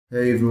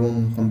Hey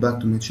everyone, welcome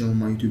back to my channel,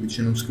 my YouTube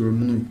channel Square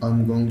Money.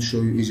 I'm going to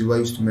show you easy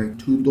ways to make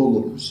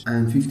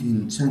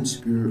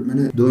 $2.15 per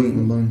minute doing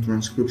online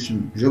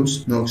transcription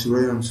jobs, no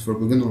experience for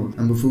beginners.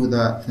 And before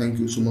that, thank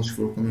you so much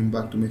for coming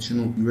back to my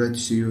channel. Great to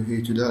see you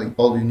here today.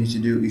 All you need to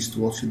do is to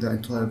watch the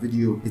entire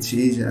video. It's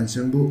easy and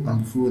simple.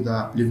 And before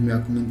that, leave me a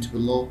comment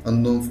below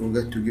and don't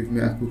forget to give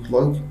me a quick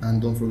like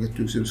and don't forget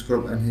to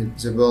subscribe and hit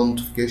the bell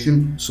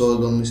notification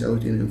so don't miss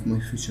out any of my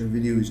future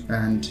videos.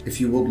 And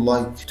if you would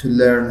like to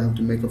learn how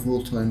to make a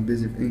full-time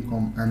passive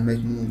income and make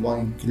more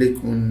money, click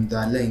on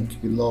the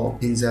link below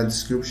in the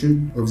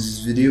description of this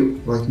video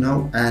right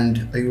now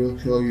and I will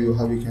show you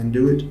how you can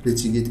do it.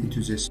 Let's get into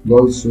this,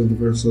 guys. So the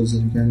first source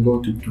that you can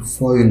go to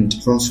find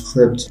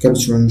transcript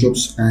capturing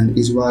jobs and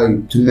is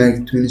way to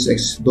make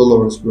 $26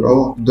 per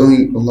hour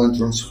doing online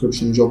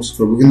transcription jobs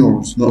for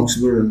beginners, no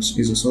experience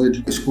is a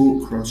site. It's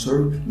called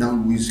CrowdServe. Now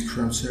with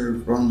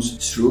CrowdServe runs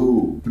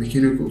through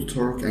mechanical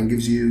Turk and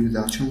gives you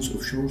the chance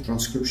of short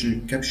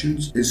transcription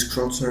captions. Is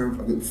CrowdServe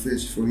a good fit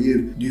for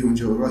you? Do you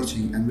enjoy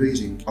writing and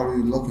reading? Are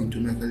you looking to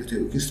make a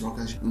little extra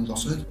cash on the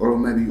side? Or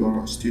maybe you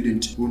are a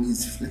student who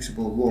needs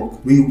flexible work.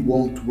 We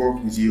want to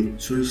work with you.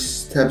 3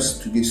 steps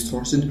to get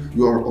started.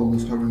 You are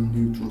always hiring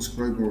new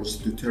transcribers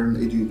to turn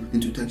audio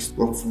into text,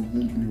 work from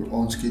home on your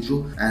own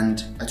schedule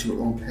and at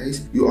your own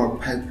pace. You are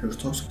paid per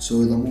task,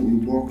 so the more you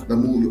work, the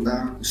more you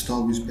earn.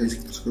 Start with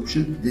basic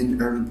transcription, then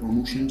earn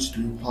promotions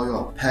to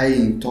higher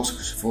paying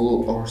tasks.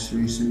 Follow our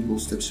 3 simple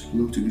steps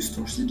below to get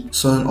started.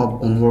 Sign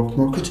up on Work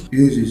Market.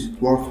 Use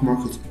Work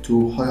Market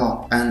to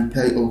hire and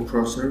pay all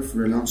CrowdServe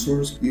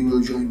freelancers. You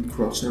will join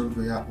CrowdServe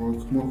via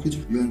Work Market.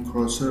 Join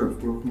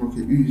CrowdServe. Work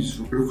Market uses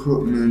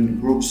recruitment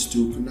groups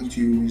to connect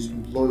you with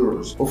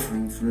employers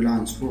offering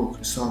freelance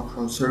work. Start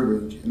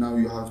CrowdServing. Now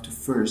you have to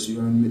first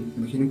join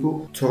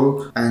Mechanical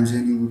Turk and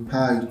then you will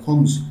pay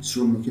comes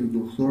through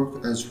Mechanical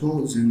Turk as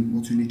well. Then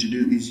what you need to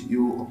do is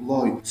you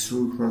apply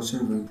through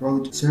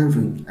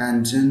CrowdServing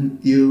and then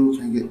you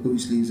can get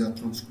obviously the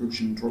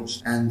transcription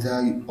drops and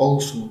they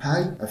also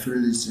pay a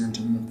fairly decent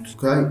amount.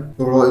 Okay,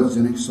 alright,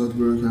 the next site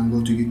where you can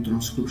go to get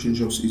transcription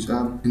jobs is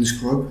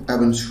TRANSCRIPTION.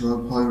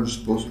 TRANSCRIPTION hires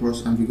both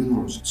pros and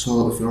beginners.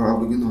 So if you are a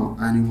beginner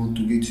and you want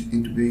to get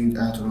into being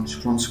a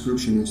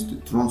transcriptionist,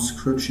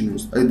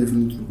 I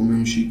definitely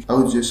recommend check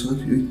out this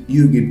site.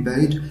 You get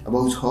paid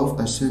about half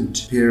a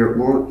cent per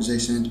word. They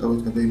send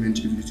out a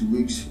payment every 2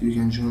 weeks. You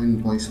can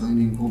join by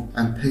signing up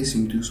and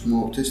pacing 2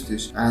 small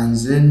tests and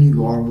then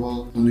you are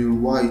well on your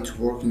way to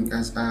working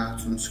as a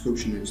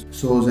transcriptionist.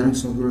 So the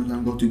next site where you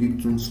can go to get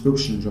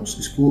transcription jobs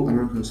is called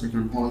America's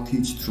Second High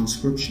Teach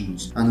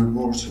Transcriptions and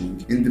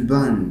Reporting.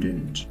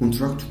 Independent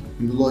contractor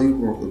employee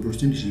work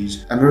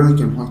opportunities.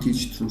 American High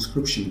Teach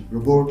Transcription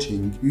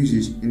Reporting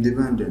uses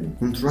independent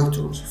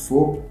contractors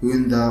for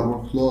when the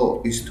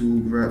workload is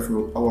too great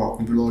for our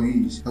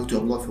employees. How to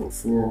apply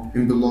for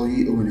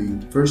employee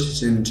opening. First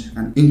send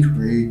an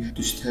inquiry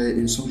to stay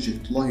in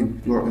subject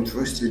line you are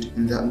interested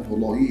in the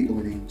employee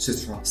opening,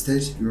 etc.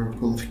 State your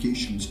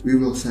qualifications. We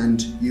will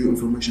send you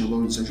information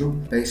about the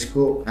job, pay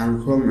scope and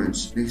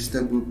requirements. Next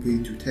step will be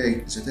to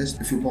take the test.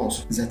 If you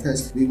pass the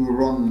test, we will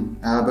run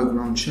a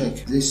background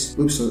check. This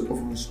website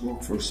offers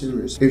work for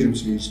serious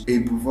agencies.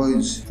 It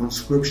provides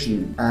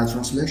translation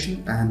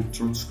and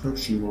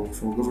transcription work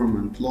for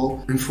government, law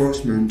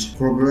enforcement,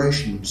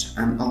 corporations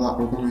and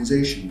other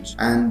organizations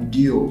and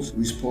deals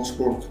with post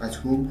work at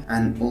home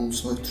and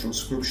on-site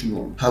transcription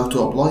work. How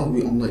to apply?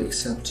 We only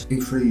accept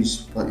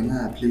inquiries by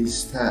email. Please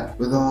state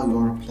whether you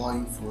are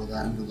applying for the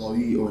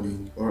employee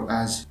owning or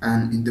as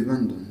an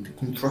independent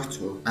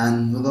contractor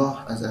and whether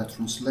as a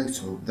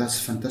translator. That's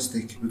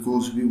fantastic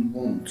because we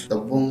want the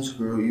ones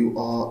where you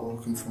are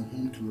working from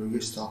home to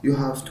register. You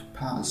have to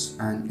pass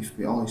an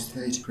FBI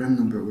state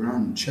criminal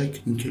background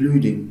check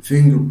including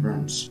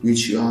fingerprints,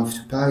 which you have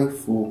to pay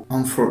for,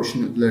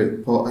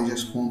 unfortunately, but I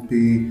just won't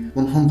be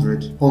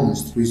 100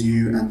 honest with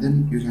you and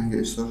then you can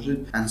get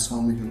started and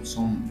start making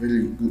some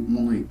really good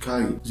money.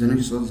 Okay, the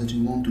next one that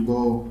you want to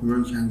go where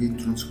you can get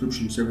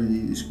transcriptions every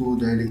day is called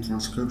Daily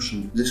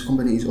Transcription. This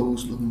company is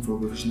always looking for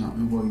professional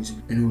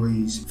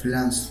anyways,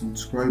 freelance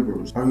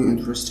transcribers. Are you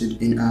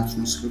interested in a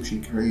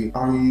transcription career?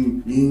 Are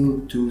you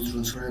new to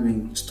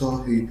transcribing?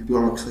 Start here. You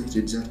are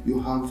excited that you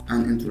have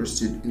an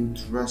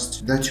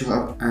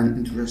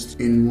interest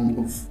in one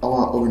of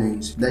our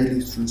openings.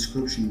 Daily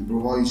Transcription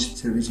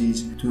provides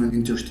services to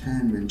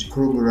entertainment,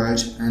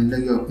 corporate and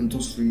legal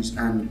industries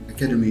and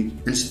academic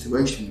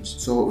institutions.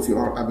 So if you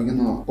are a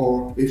beginner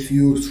or if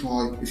you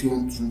want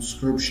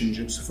transcription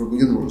jobs for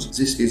beginners,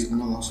 this is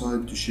another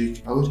site to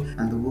check out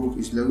and the work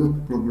is legal,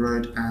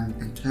 corporate and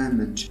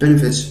entertainment.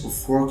 Benefits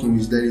of working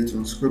with daily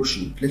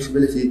transcription.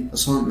 Flexibility.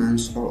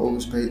 Assignments are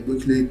always paid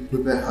weekly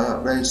with better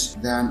rates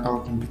than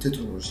our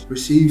competitors.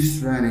 Receive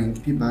training,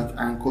 feedback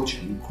and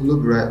coaching.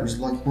 Collaborate with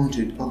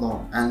like-minded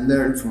others and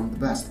learn from the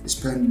best.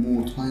 Spend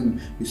more time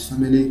with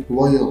family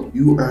while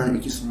you earn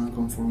extra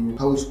income for your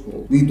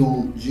household. We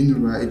don't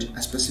generate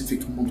a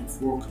specific amount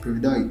of work per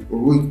day or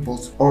week,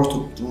 but our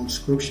top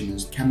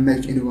transcriptionists can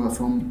make anywhere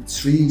from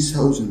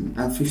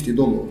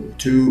 $3,050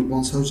 to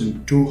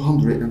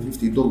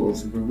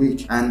 $1,250 per week.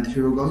 week. And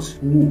here guys,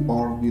 who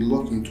are we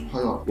looking to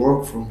hire?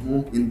 Work from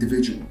home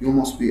individual. You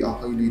must be a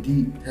highly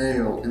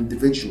detailed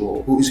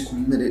individual who is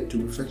committed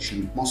to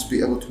perfection, must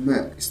be able to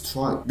make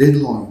strict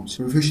deadlines.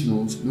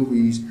 Professionals,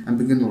 newbies, and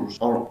beginners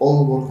are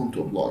all welcome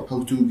to apply.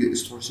 How to get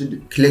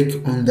started?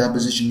 Click on the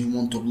position you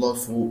want to apply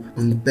for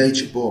on the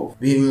page above.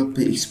 We will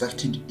be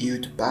expecting you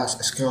to pass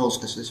a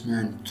skills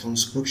assessment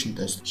transcription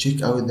test.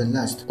 Check out the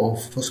list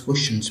of first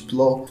questions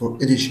below for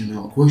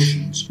additional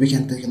questions. We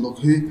can take a look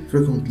here.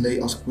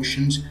 Frequently asked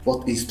questions.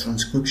 What is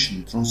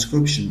transcription?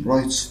 Transcription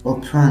writes or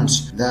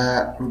prints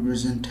the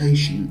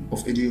representation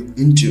of audio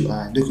into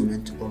a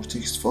document or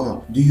text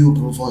file. Do you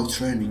provide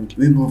training?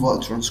 We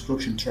provide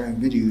transcription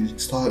training videos,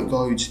 style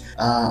guides,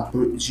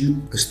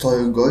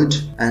 style guide,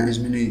 and as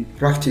many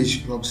practice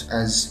jobs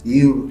as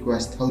you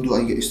request. How do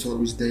I get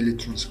started with daily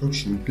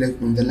transcription?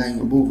 Click on the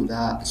link above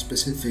the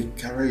specific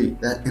career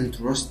that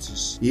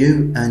interests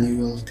you and you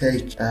will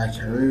take a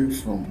career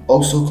from.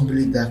 Also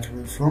complete the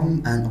career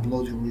from and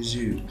upload your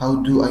resume. How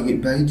do I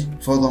get paid?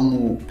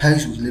 Furthermore,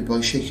 pays weekly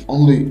by check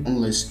only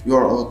unless you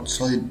are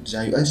outside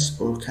the US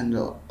or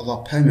Canada.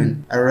 Other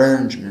payment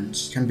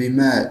arrangements can be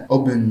made.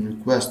 Open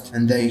request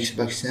and they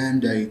expect same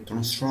day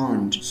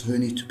transcription, so you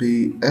need to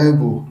be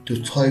able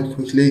to type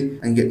quickly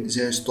and get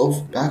their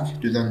stuff back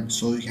to them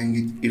so you can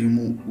get even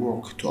more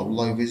work. To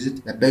apply,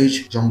 visit the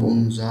page, jump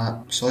on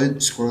the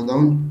site, scroll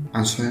down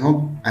and sign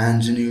up,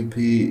 and then you'll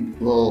be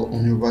well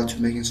on your way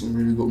to making some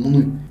really good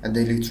money at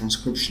daily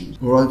transcription.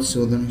 Alright,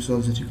 so the next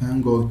website that you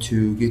can go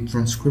to get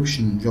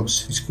transcription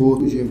jobs is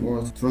called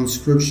GMR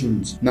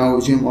Transcriptions. Now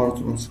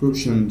GMR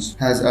Transcriptions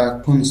has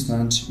a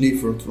constant need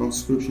for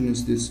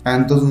transcriptionists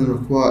and doesn't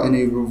require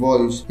any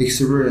revised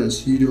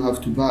experience. You do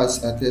have to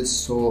pass a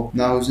test. So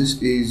now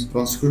this is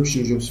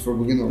transcription jobs for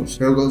beginners.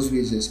 Here goes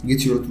this.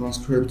 Get your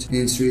transcript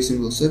in 3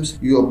 simple steps.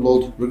 You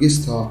upload,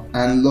 register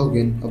and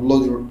login.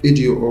 Upload your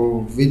audio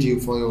or video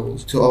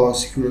files to our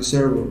secure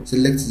server.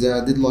 Select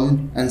the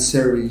deadline and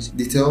series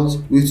details.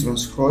 We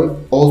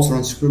transcribe. All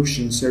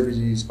transcription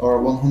services are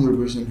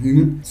 100%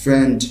 human.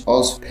 Trained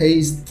as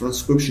paid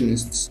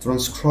transcriptionists.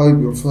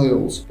 Transcribe your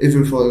files.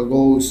 Every file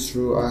goes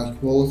through a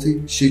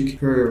quality check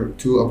prior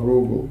to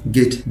approval.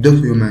 Get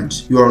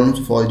documents. You are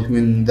notified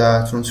when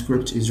the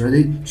transcript is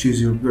ready.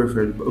 Choose your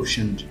preferred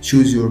option.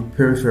 Choose your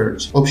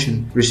preferred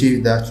option.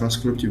 Receive the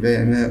transcript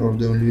via email or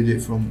download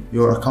it from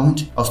your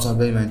account after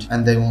payment.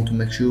 And they want to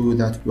make sure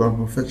that you are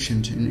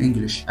proficient in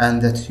English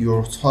and that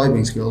your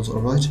typing skills are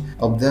right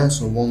up there.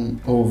 So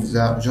one of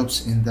the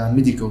jobs in the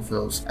medical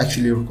fields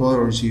actually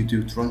requires you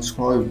to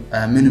transcribe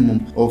a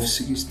minimum of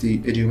 60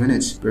 audio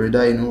minutes per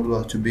day in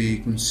order to be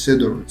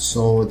considered.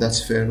 So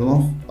that's fair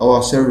enough.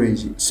 Our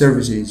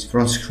services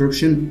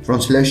transcription,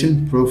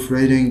 translation,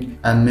 proofreading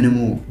and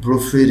minimal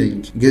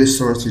proofreading. Get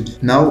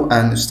started now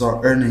and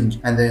start earning,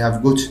 and they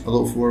have got a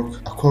lot of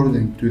work.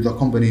 According to the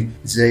company,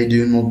 they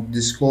do not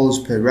disclose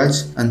pay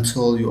rates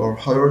until you are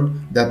hired.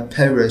 The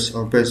pay rates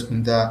are based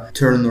on the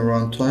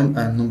turnaround time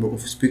and number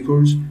of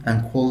speakers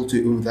and quality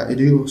of the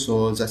audio,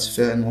 so that's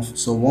fair enough.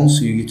 So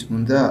once you get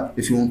on that,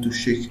 if you want to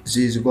check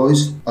these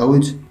guys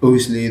out,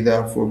 obviously they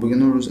are for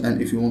beginners,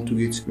 and if you want to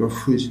get your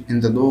foot in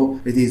the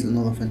door, it is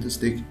another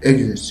fantastic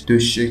exit to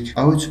check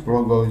out.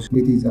 Right guys,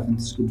 it is a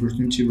fantastic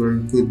opportunity where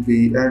you could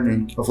be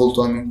earning a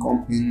full-time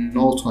income in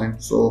no time,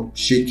 so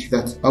check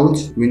that out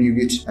when you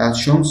get a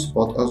chance.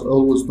 But as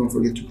always, don't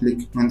forget to click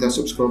on the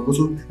subscribe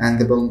button and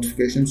the bell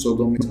notification so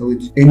don't miss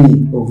out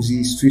any of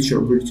these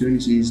future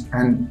opportunities.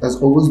 And as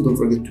always, don't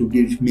forget to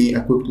give me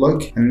a quick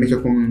like and make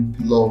a comment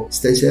below.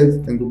 Stay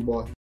safe and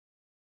goodbye.